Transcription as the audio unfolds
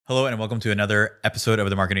Hello and welcome to another episode of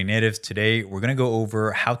The Marketing Natives. Today, we're going to go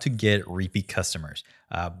over how to get repeat customers.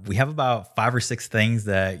 We have about 5 or 6 things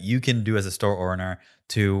that you can do as a store owner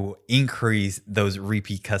to increase those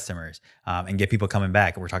repeat customers and get people coming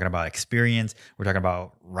back. We're talking about experience. We're talking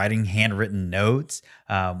about writing handwritten notes.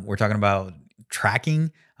 We're talking about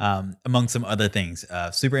tracking, among some other things.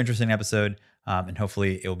 Super interesting episode, and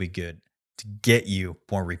hopefully it will be good to get you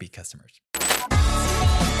more repeat customers.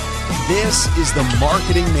 This is the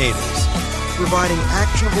Marketing Natives, providing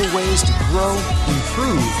actionable ways to grow,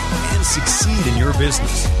 improve, and succeed in your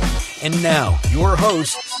business. And now, your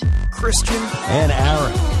hosts, Christian and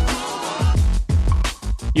Aaron.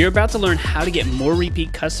 You're about to learn how to get more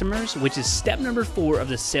repeat customers, which is step number 4 of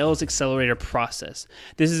the Sales Accelerator process.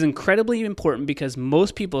 This is incredibly important because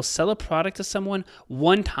most people sell a product to someone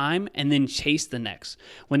one time and then chase the next.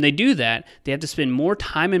 When they do that, they have to spend more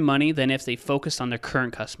time and money than if they focused on their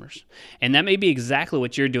current customers. And that may be exactly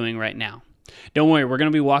what you're doing right now. Don't worry, we're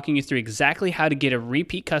going to be walking you through exactly how to get a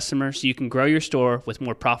repeat customer so you can grow your store with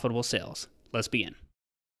more profitable sales. Let's begin.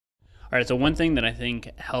 All right, so one thing that I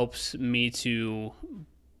think helps me to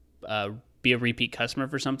be a repeat customer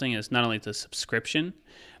for something is not only the subscription,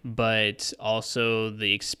 but also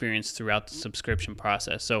the experience throughout the subscription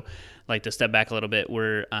process. So, like, to step back a little bit,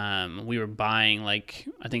 we were buying, like,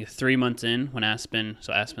 I think 3 months in when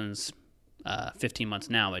Aspen's 15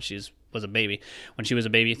 months now, but was a baby. When she was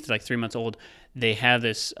a baby, like 3 months old, they have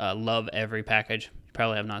this Love Every package. You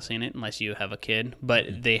probably have not seen it unless you have a kid,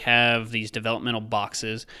 but they have these developmental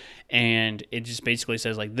boxes, and it just basically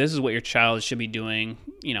says, like, this is what your child should be doing,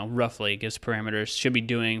 roughly. It gives parameters, should be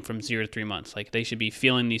doing from 0 to 3 months. Like, they should be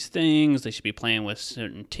feeling these things, they should be playing with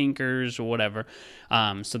certain tinkers or whatever.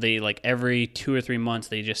 So they, like, every 2 or 3 months,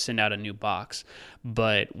 they just send out a new box.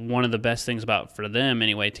 But one of the best things for them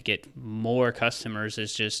anyway, to get more customers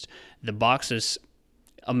is just the boxes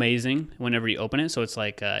amazing whenever you open it. So it's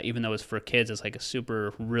like, even though it's for kids, it's like a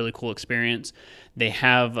super really cool experience. They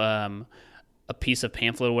have a piece of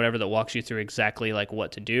pamphlet or whatever that walks you through exactly like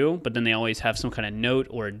what to do, but then they always have some kind of note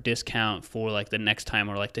or a discount for like the next time,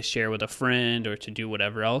 or like to share with a friend or to do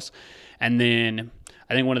whatever else. And then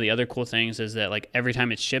I think one of the other cool things is that, like, every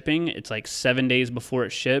time it's shipping, it's like 7 days before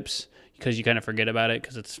it ships, because you kind of forget about it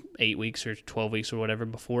because it's 8 weeks or 12 weeks or whatever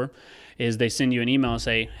before, is they send you an email and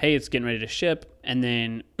say, hey, it's getting ready to ship. And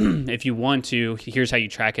then if you want to, here's how you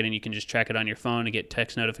track it. And you can just track it on your phone to get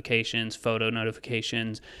text notifications, photo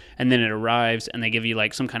notifications. And then it arrives and they give you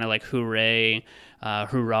like some kind of like hooray,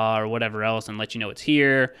 hoorah, or whatever else, and let you know it's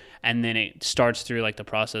here. And then it starts through like the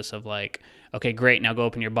process of like, okay, great, now go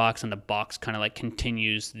open your box, and the box kind of like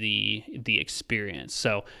continues the experience.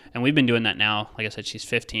 So, and we've been doing that now. Like I said, she's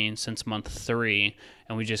 15 since month 3,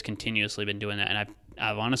 and we've just continuously been doing that. And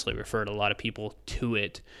I've honestly referred a lot of people to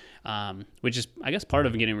it, which is, I guess, part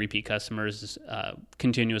of getting repeat customers is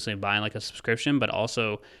continuously buying like a subscription, but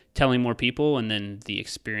also telling more people, and then the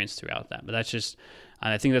experience throughout that. But that's just,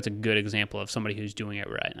 I think that's a good example of somebody who's doing it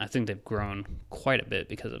right. And I think they've grown quite a bit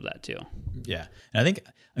because of that too. Yeah. And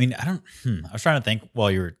I was trying to think while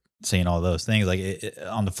you were saying all those things, like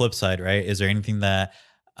on the flip side, right? Is there anything that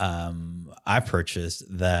I purchased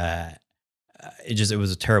that it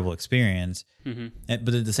was a terrible experience? Mm-hmm.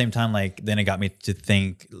 But at the same time, like, then it got me to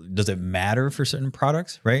think, does it matter for certain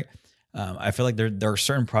products, right? I feel like there are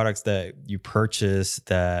certain products that you purchase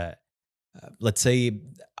that, let's say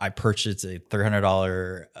I purchased a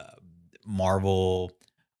 $300 Marvel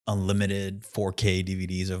unlimited 4K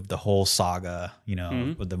DVDs of the whole saga,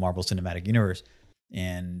 with the Marvel Cinematic Universe.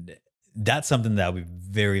 And that's something that I'll be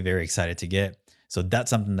very, very excited to get. So that's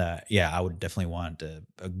something that, I would definitely want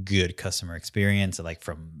a good customer experience, like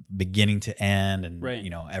from beginning to end and, right,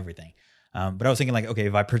 everything. But I was thinking, like, okay,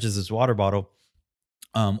 if I purchase this water bottle,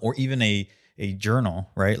 or even a journal,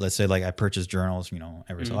 right? Let's say like I purchase journals,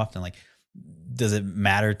 every so often, like, does it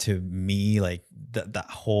matter to me, like that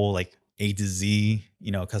whole like A to Z,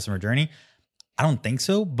 customer journey? I don't think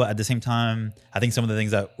so. But at the same time, I think some of the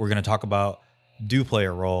things that we're going to talk about do play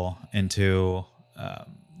a role into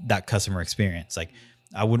that customer experience. Like,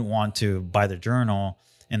 I wouldn't want to buy the journal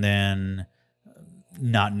and then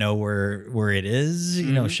not know where it is,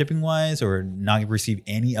 shipping wise, or not receive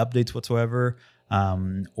any updates whatsoever,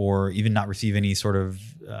 or even not receive any sort of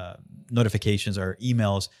notifications or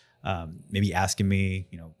emails, maybe asking me,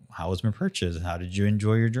 how was my purchase? How did you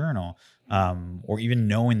enjoy your journal? Or even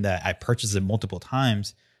knowing that I purchased it multiple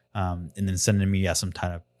times, and then sending me some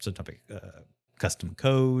type of custom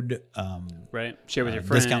code, right? Share with your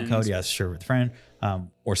friends. Discount code, share with a friend,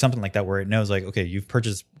 or something like that, where it knows, like, okay, you've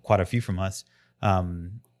purchased quite a few from us,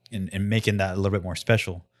 and making that a little bit more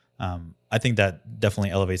special. I think that definitely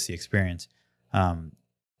elevates the experience.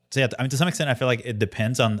 So yeah, I mean, to some extent, I feel like it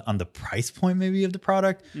depends on the price point maybe of the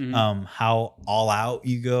product, how all out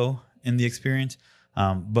you go in the experience.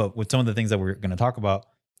 But with some of the things that we're going to talk about,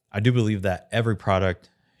 I do believe that every product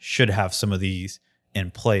should have some of these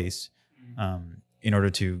in place in order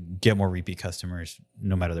to get more repeat customers,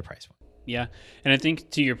 no matter the price point. Yeah. And I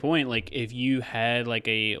think to your point, like if you had like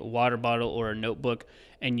a water bottle or a notebook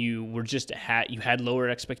and you were just you had lower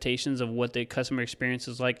expectations of what the customer experience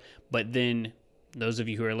is like, but then those of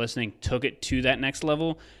you who are listening took it to that next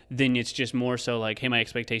level, then it's just more so like, hey, my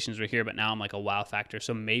expectations were here, but now I'm like a wow factor.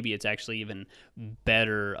 So maybe it's actually even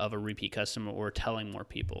better of a repeat customer or telling more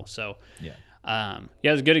people. So it's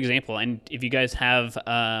a good example. And if you guys have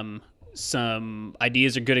some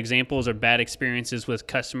ideas or good examples or bad experiences with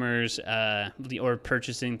customers or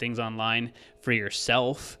purchasing things online for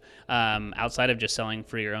yourself, outside of just selling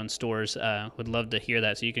for your own stores, would love to hear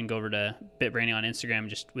that. So you can go over to BitBranding on Instagram.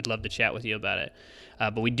 Just would love to chat with you about it.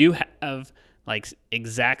 But we do have like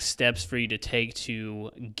exact steps for you to take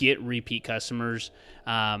to get repeat customers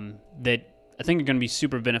that I think are going to be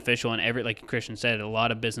super beneficial. And like Christian said, a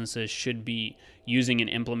lot of businesses should be using and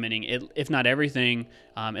implementing it, if not everything,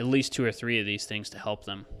 at least 2 or 3 of these things to help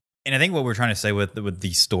them. And I think what we're trying to say with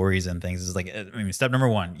these stories and things is like, I mean, step number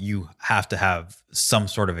 1, you have to have some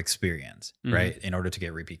sort of experience, right, in order to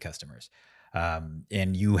get repeat customers.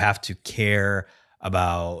 And you have to care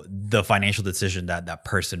about the financial decision that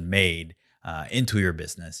person made into your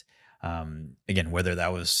business. Again, whether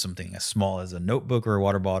that was something as small as a notebook or a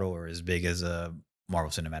water bottle or as big as a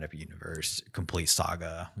Marvel Cinematic Universe complete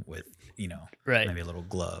saga with, maybe a little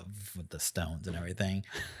glove with the stones and everything.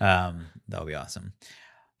 That would be awesome.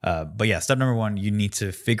 But yeah, step number 1, you need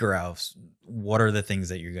to figure out what are the things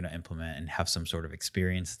that you're going to implement and have some sort of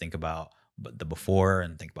experience. Think about the before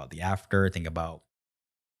and think about the after. Think about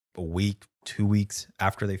a week, 2 weeks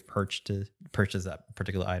after they've purchased that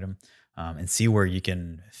particular item, and see where you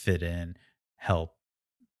can fit in, help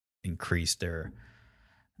increase the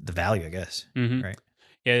value, I guess. Right?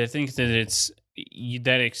 Yeah, I think that it's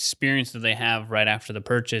that experience that they have right after the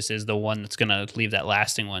purchase is the one that's going to leave that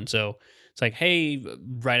lasting one. So it's like, hey,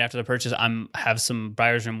 right after the purchase, have some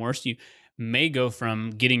buyer's remorse. You may go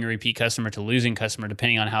from getting a repeat customer to losing customer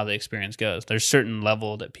depending on how the experience goes. There's a certain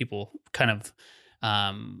level that people kind of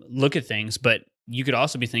look at things, but you could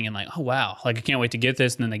also be thinking like, oh, wow, like I can't wait to get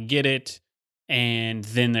this. And then they get it. And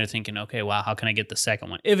then they're thinking, okay, wow, how can I get the second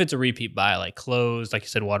one? If it's a repeat buy, like clothes, like you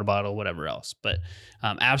said, water bottle, whatever else. But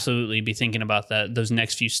absolutely be thinking about those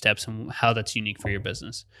next few steps and how that's unique for your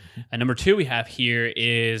business. And number 2 we have here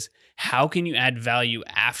is how can you add value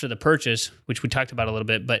after the purchase, which we talked about a little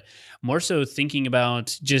bit, but more so thinking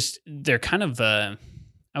about just they're kind of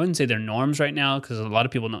I wouldn't say they're norms right now because a lot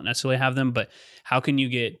of people don't necessarily have them, but how can you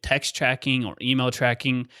get text tracking or email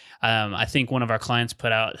tracking? I think one of our clients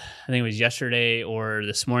put out, I think it was yesterday or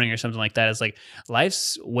this morning or something like that. It's like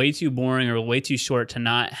life's way too boring or way too short to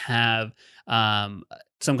not have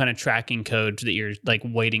some kind of tracking code that you're like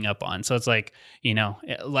waiting up on. So it's like,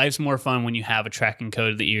 life's more fun when you have a tracking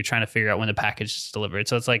code that you're trying to figure out when the package is delivered.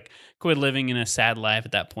 So it's like quit living in a sad life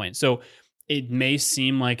at that point. So it may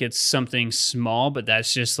seem like it's something small, but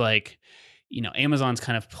that's just like, Amazon's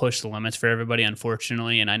kind of pushed the limits for everybody,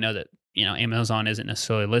 unfortunately. And I know that, Amazon isn't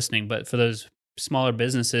necessarily listening, but for those smaller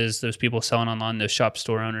businesses, those people selling online, those shop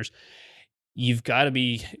store owners, you've got to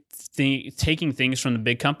be taking things from the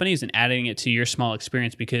big companies and adding it to your small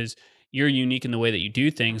experience because you're unique in the way that you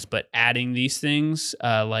do things, but adding these things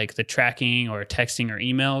like the tracking or texting or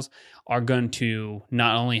emails are going to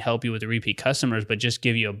not only help you with the repeat customers, but just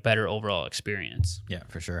give you a better overall experience. Yeah,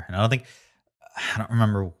 for sure. And I don't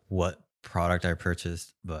remember what product I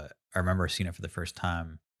purchased, but I remember seeing it for the first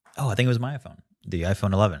time. Oh, I think it was my iPhone, the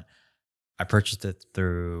iPhone 11. I purchased it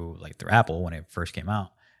through Apple when it first came out.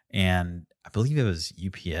 And I believe it was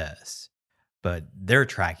UPS, but their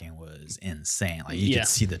tracking was insane. Like you could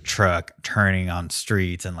see the truck turning on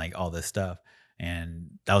streets and like all this stuff. And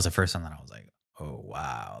that was the first time that I was like, oh,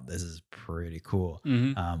 wow, this is pretty cool.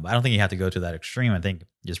 But I don't think you have to go to that extreme. I think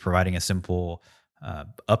just providing a simple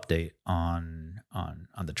update on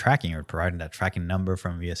the tracking or providing that tracking number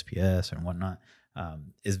from VSPS and whatnot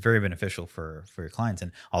is very beneficial for your clients.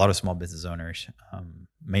 And a lot of small business owners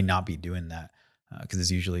may not be doing that because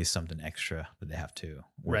it's usually something extra that they have to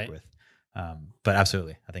work with. But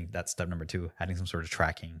absolutely, I think that's step number 2, adding some sort of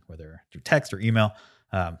tracking, whether through text or email,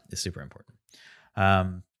 is super important.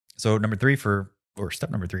 So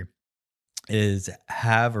step number 3 is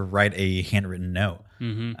have or write a handwritten note.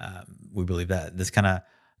 We believe that this kind of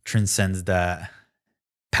transcends that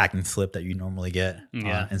packing slip that you normally get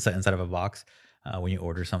inside of a box when you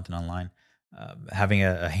order something online. having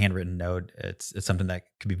a handwritten note, it's something that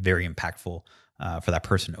could be very impactful for that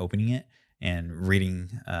person opening it and reading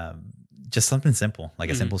just something simple, like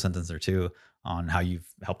a simple sentence or two on how you've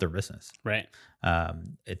helped their business. Right.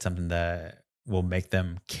 It's something that will make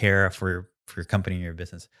them care for your company and your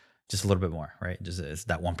business just a little bit more, right? Just it's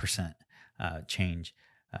that 1% change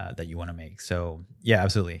that you want to make. So yeah,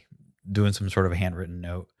 absolutely. Doing some sort of a handwritten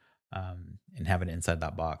note and having it inside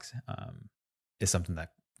that box is something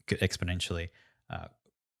that could exponentially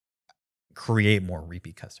create more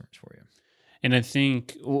repeat customers for you. And I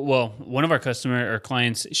think, well, one of our customer or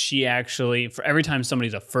clients, she actually, for every time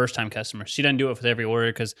somebody's a first time customer, she doesn't do it with every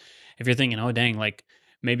order, because if you're thinking, oh, dang, like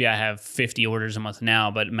maybe I have 50 orders a month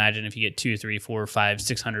now, but imagine if you get 2, 3, 4, 5,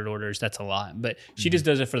 600 orders, that's a lot. But she just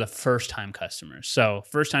does it for the first time customers. So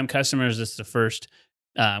first time customers, this is the first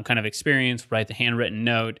kind of experience, write the handwritten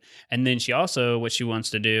note. And then she also, what she wants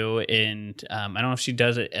to do, and I don't know if she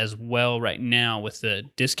does it as well right now with the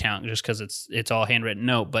discount, just because it's all handwritten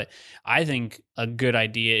note. But I think a good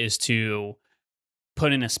idea is to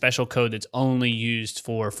put in a special code that's only used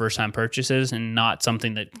for first time purchases and not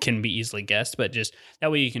something that can be easily guessed, but just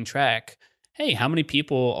that way you can track, hey, how many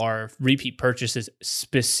people are repeat purchases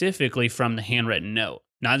specifically from the handwritten note?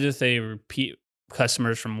 Not just they repeat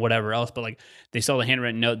customers from whatever else, but like they saw the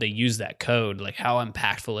handwritten note, they use that code. Like, how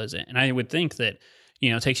impactful is it? And I would think that,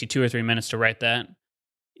 it takes you 2 or 3 minutes to write that.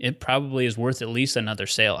 It probably is worth at least another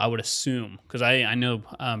sale, I would assume, because I know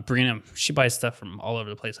Brina, she buys stuff from all over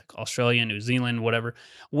the place, like Australia, New Zealand, whatever.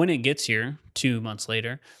 When it gets here 2 months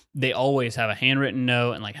later, they always have a handwritten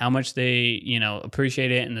note and like how much they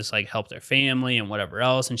appreciate it and this like help their family and whatever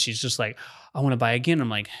else. And she's just like, I want to buy again. I'm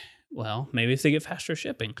like, well, maybe if they get faster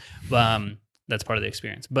shipping, but that's part of the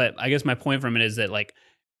experience. But I guess my point from it is that like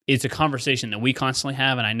it's a conversation that we constantly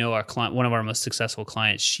have, and I know our client, one of our most successful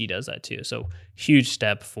clients, she does that too. So huge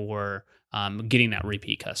step for getting that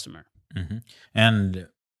repeat customer. Mm-hmm. And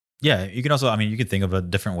yeah, you can also, you could think of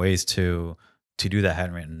different ways to do that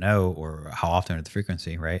handwritten note, or how often or the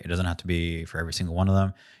frequency, right? It doesn't have to be for every single one of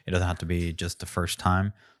them. It doesn't have to be just the first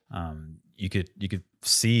time. You could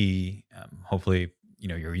see, hopefully,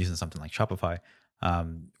 you're using something like Shopify,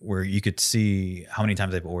 where you could see how many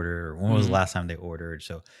times they've ordered, or when was the last time they ordered.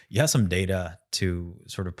 So you have some data to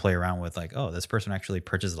sort of play around with, like, oh, this person actually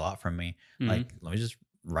purchased a lot from me. Like, let me just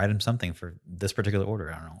write them something for this particular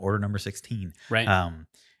order. I don't know, order number 16. Right.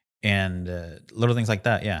 And little things like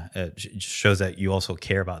that. Yeah. It just shows that you also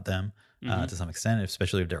care about them to some extent,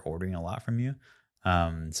 especially if they're ordering a lot from you.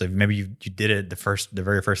 So maybe you did it the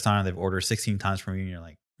very first time they've ordered 16 times from you, and you're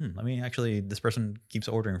like, this person keeps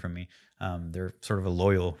ordering from me. They're sort of a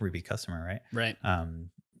loyal repeat customer, right? Right.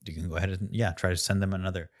 You can go ahead and try to send them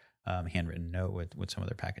another handwritten note with some of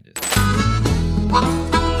their packages.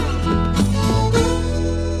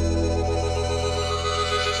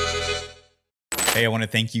 Hey, I want to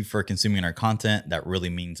thank you for consuming our content. That really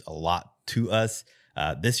means a lot to us.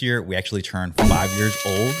 This year, we actually turned 5 years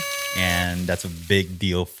old, and that's a big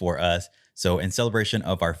deal for us. So in celebration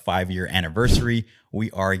of our 5-year anniversary,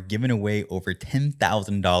 we are giving away over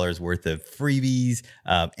 $10,000 worth of freebies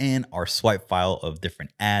and our swipe file of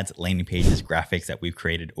different ads, landing pages, graphics that we've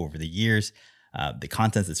created over the years. The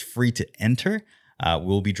content is free to enter.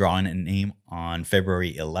 We'll be drawing a name on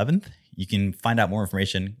February 11th. You can find out more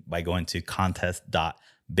information by going to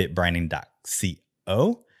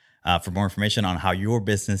contest.bitbranding.co for more information on how your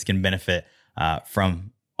business can benefit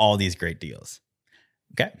from all these great deals.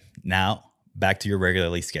 Okay, now back to your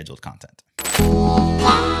regularly scheduled content.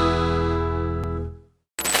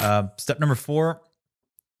 Step number 4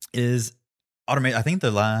 is automate. I think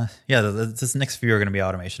this next few are going to be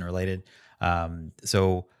automation related.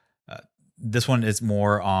 So this one is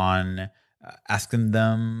more on asking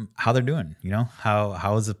them how they're doing.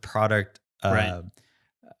 How is the product? Right.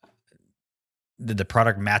 Did the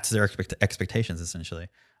product match their expectations essentially?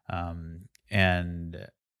 And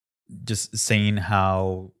just saying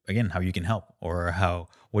how you can help, or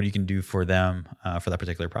what you can do for them for that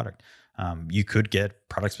particular product. You could get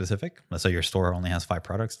product specific. Let's say your store only has 5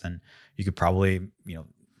 products, then you could probably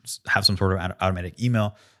have some sort of automatic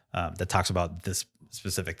email that talks about this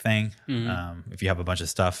specific thing. If you have a bunch of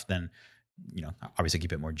stuff, then obviously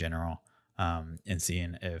keep it more general and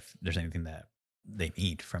seeing if there's anything that they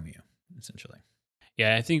need from you, essentially.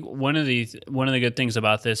 Yeah, I think one of the good things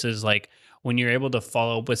about this is like when you're able to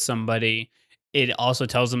follow up with somebody, it also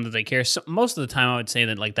tells them that they care. So most of the time, I would say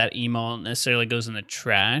that like that email necessarily goes in the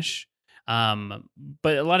trash.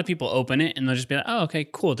 But a lot of people open it and they'll just be like, oh, okay,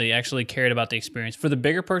 cool. They actually cared about the experience. For the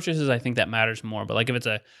bigger purchases, I think that matters more. But like if it's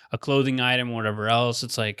a clothing item or whatever else,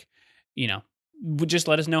 it's like, just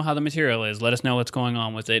let us know how the material is. Let us know what's going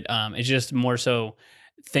on with it. It's just more so,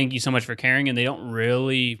 thank you so much for caring. And they don't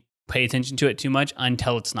really pay attention to it too much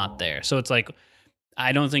until it's not there. So it's like,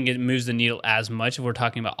 I don't think it moves the needle as much if we're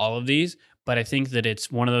talking about all of these, but I think that it's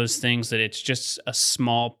one of those things that it's just a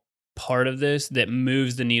small part of this that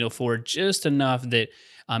moves the needle forward just enough that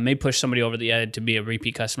may push somebody over the edge to be a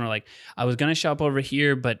repeat customer. Like, I was going to shop over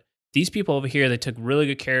here, but these people over here, they took really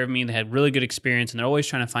good care of me. They had really good experience, and they're always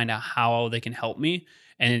trying to find out how they can help me.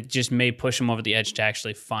 And it just may push them over the edge to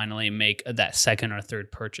actually finally make that second or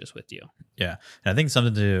third purchase with you. Yeah. And I think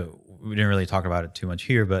we didn't really talk about it too much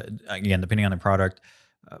here, but again, depending on the product,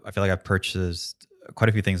 I feel like I've purchased quite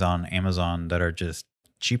a few things on Amazon that are just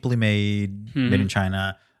cheaply made in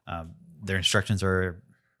China. Their instructions are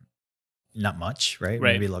not much, right?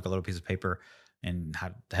 Maybe like a little piece of paper, and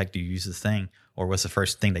how the heck do you use this thing? Or what's the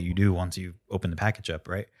first thing that you do once you open the package up,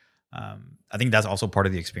 right? I think that's also part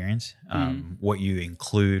of the experience. What you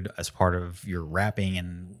include as part of your wrapping,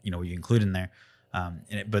 and what you include in there.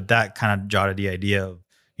 But that kind of jotted the idea of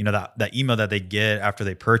that email that they get after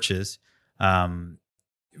they purchase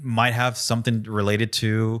might have something related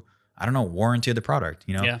to, I don't know, warranty of the product.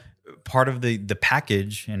 Part of the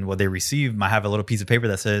package and what they receive might have a little piece of paper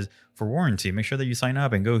that says, for warranty, make sure that you sign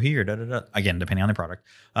up and go here. Again, depending on the product.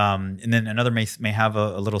 And then another may have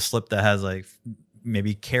a little slip that has like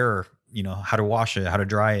maybe care, how to wash it, how to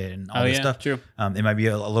dry it, and all this stuff. True. It might be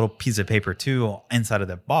a little piece of paper too inside of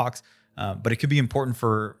that box, but it could be important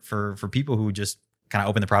for people who just kind of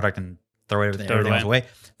open the product and throw everything else away,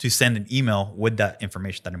 to send an email with that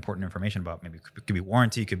information, that important information about, maybe it could be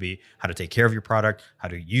warranty, it could be how to take care of your product, how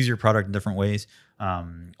to use your product in different ways.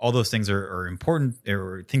 All those things are important,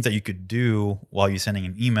 or things that you could do while you're sending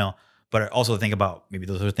an email. But also think about, maybe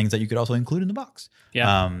those are things that you could also include in the box.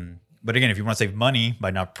 Yeah. But again, if you want to save money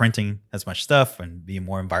by not printing as much stuff and being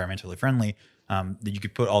more environmentally friendly, that you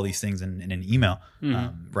could put all these things in an email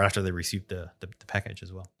right after they receive the package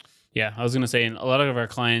as well. Yeah, I was going to say, and a lot of our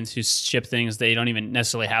clients who ship things, they don't even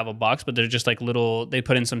necessarily have a box, but they're just like they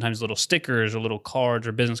put in sometimes little stickers or little cards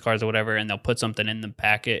or business cards or whatever, and they'll put something in the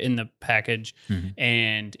package,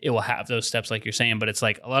 and it will have those steps like you're saying. But it's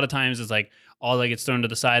like, a lot of times it's like all that gets thrown to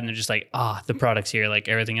the side, and they're just like, the product's here. Like,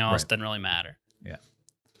 everything else doesn't really matter. Yeah.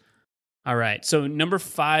 All right. So number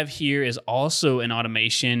 5 here is also an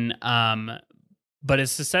automation. But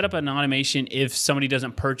it's to set up an automation if somebody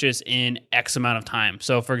doesn't purchase in X amount of time.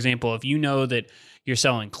 So, for example, if you know that you're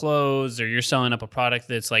selling clothes, or you're selling up a product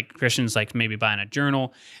that's like Christian's, like maybe buying a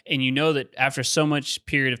journal, and you know that after so much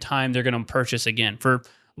period of time, they're going to purchase again. For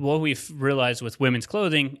what we've realized with women's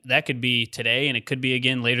clothing, that could be today, and it could be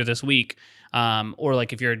again later this week. Or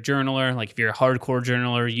like if you're a journaler, like if you're a hardcore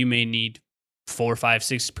journaler, you may need 4, 5,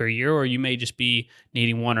 6 per year, or you may just be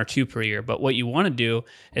needing 1 or 2 per year. But what you want to do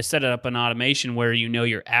is set up an automation where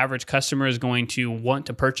your average customer is going to want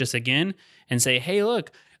to purchase again, and say, hey,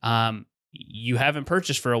 look, you haven't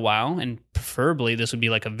purchased for a while, and preferably this would be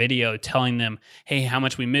like a video telling them, hey, how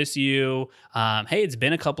much we miss you. Hey, it's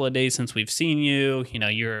been a couple of days since we've seen you.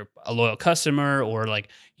 You're a loyal customer, or like,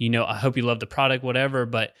 I hope you love the product, whatever,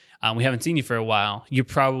 but we haven't seen you for a while. You're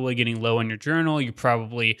probably getting low in your journal. You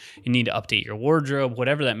need to update your wardrobe,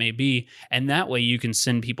 whatever that may be. And that way you can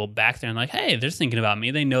send people back there and like, hey, they're thinking about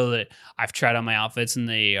me. They know that I've tried on my outfits, and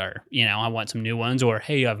they are, I want some new ones. Or,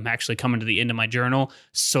 hey, I'm actually coming to the end of my journal.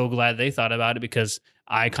 So glad they thought about it, because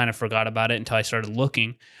I kind of forgot about it until I started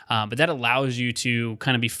looking. But that allows you to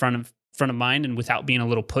kind of be front of mind, and without being a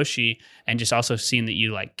little pushy, and just also seeing that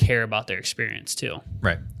you like care about their experience too.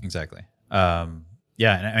 Right. Exactly.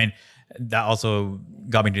 Yeah. And I mean, that also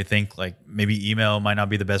got me to think, like, maybe email might not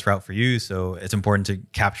be the best route for you. So it's important to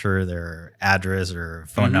capture their address or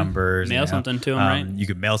phone numbers. Mail something to them, right? You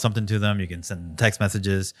could mail something to them. You can send text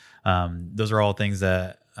messages. Those are all things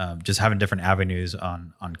that just having different avenues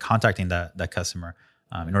on contacting that customer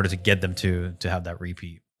in order to get them to have that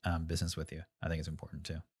repeat business with you, I think it's important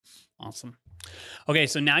too. Awesome. Okay,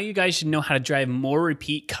 so now you guys should know how to drive more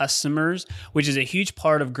repeat customers, which is a huge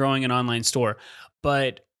part of growing an online store.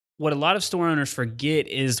 But what a lot of store owners forget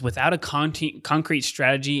is, without a concrete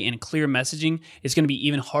strategy and clear messaging, it's going to be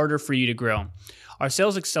even harder for you to grow. Our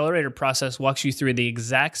Sales Accelerator process walks you through the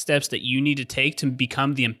exact steps that you need to take to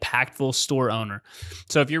become the impactful store owner.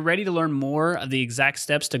 So if you're ready to learn more of the exact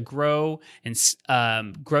steps to grow and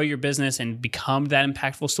grow your business and become that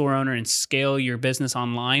impactful store owner and scale your business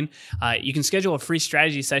online, you can schedule a free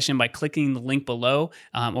strategy session by clicking the link below,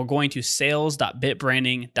 or going to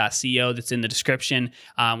sales.bitbranding.co that's in the description.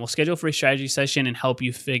 We'll schedule a free strategy session and help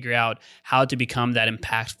you figure out how to become that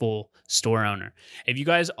impactful store owner. If you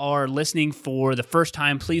guys are listening for the first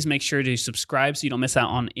time, please make sure to subscribe so you don't miss out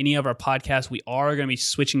on any of our podcasts. We are going to be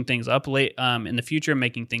switching things up late in the future,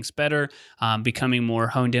 making things better, becoming more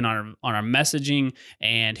honed in on our messaging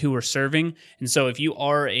and who we're serving. And so if you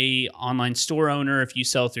are a online store owner, if you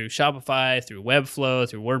sell through Shopify, through Webflow,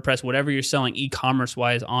 through WordPress, whatever you're selling e-commerce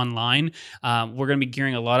wise online, we're going to be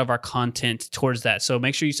gearing a lot of our content towards that. So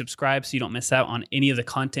make sure you subscribe so you don't miss out on any of the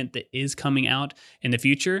content that is coming out in the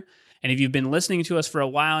future. And if you've been listening to us for a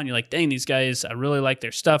while and you're like, dang, these guys, I really like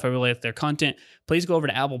their stuff, I really like their content, please go over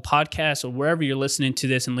to Apple Podcasts or wherever you're listening to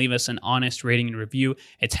this and leave us an honest rating and review.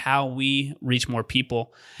 It's how we reach more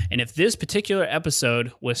people. And if this particular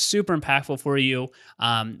episode was super impactful for you,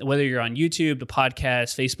 whether you're on YouTube, the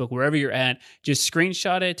podcast, Facebook, wherever you're at, just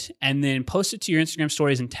screenshot it and then post it to your Instagram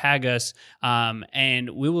stories and tag us, and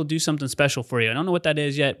we will do something special for you. I don't know what that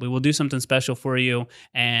is yet. We will do something special for you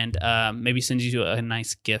and maybe send you a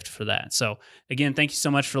nice gift for that. So again, thank you so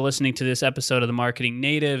much for listening to this episode of the Marketing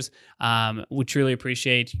Natives. We truly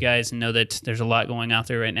appreciate you guys and know that there's a lot going out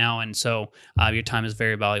there right now. And so your time is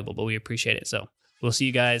very valuable, but we appreciate it. So we'll see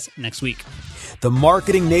you guys next week. The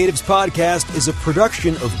Marketing Natives podcast is a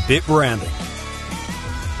production of Bit Branding.